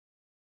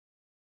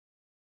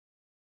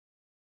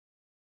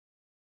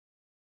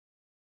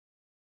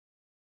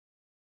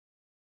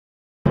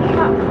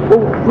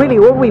Really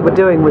all we were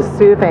doing was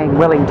surveying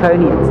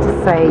Wellingtonians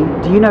to say,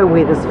 do you know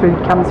where this food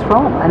comes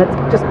from? And it's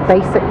just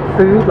basic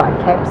food like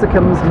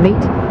capsicums, meat.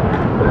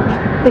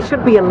 There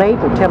should be a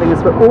label telling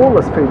us where all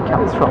this food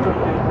comes from.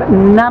 But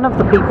none of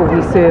the people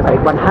we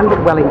surveyed, 100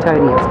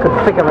 Wellingtonians,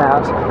 could figure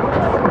out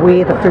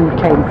where the food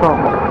came from.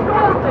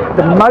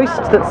 The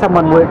most that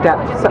someone worked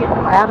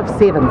out of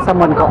 7,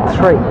 someone got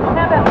 3.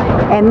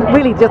 And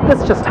really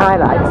this just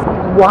highlights,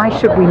 why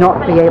should we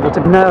not be able to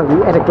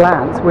know at a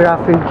glance where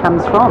our food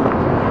comes from?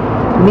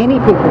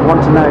 Many people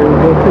want to know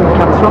where food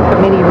comes from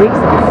for many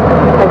reasons.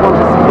 They want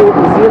to support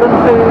New Zealand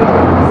food,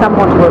 some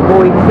want to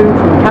avoid food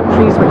from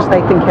countries which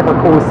they think have a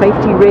poor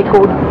safety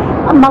record,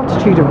 a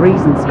multitude of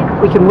reasons.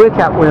 We can work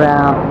out where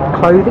our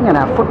clothing and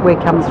our footwear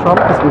comes from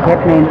because we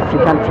have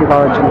mandatory country of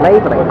origin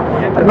labelling,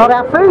 but not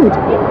our food.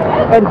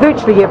 And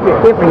virtually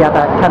every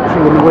other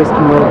country in the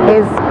Western world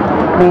has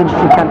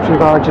mandatory country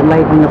of origin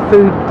labelling of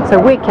food, so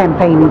we're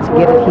campaigning to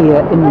get it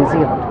here in New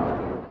Zealand.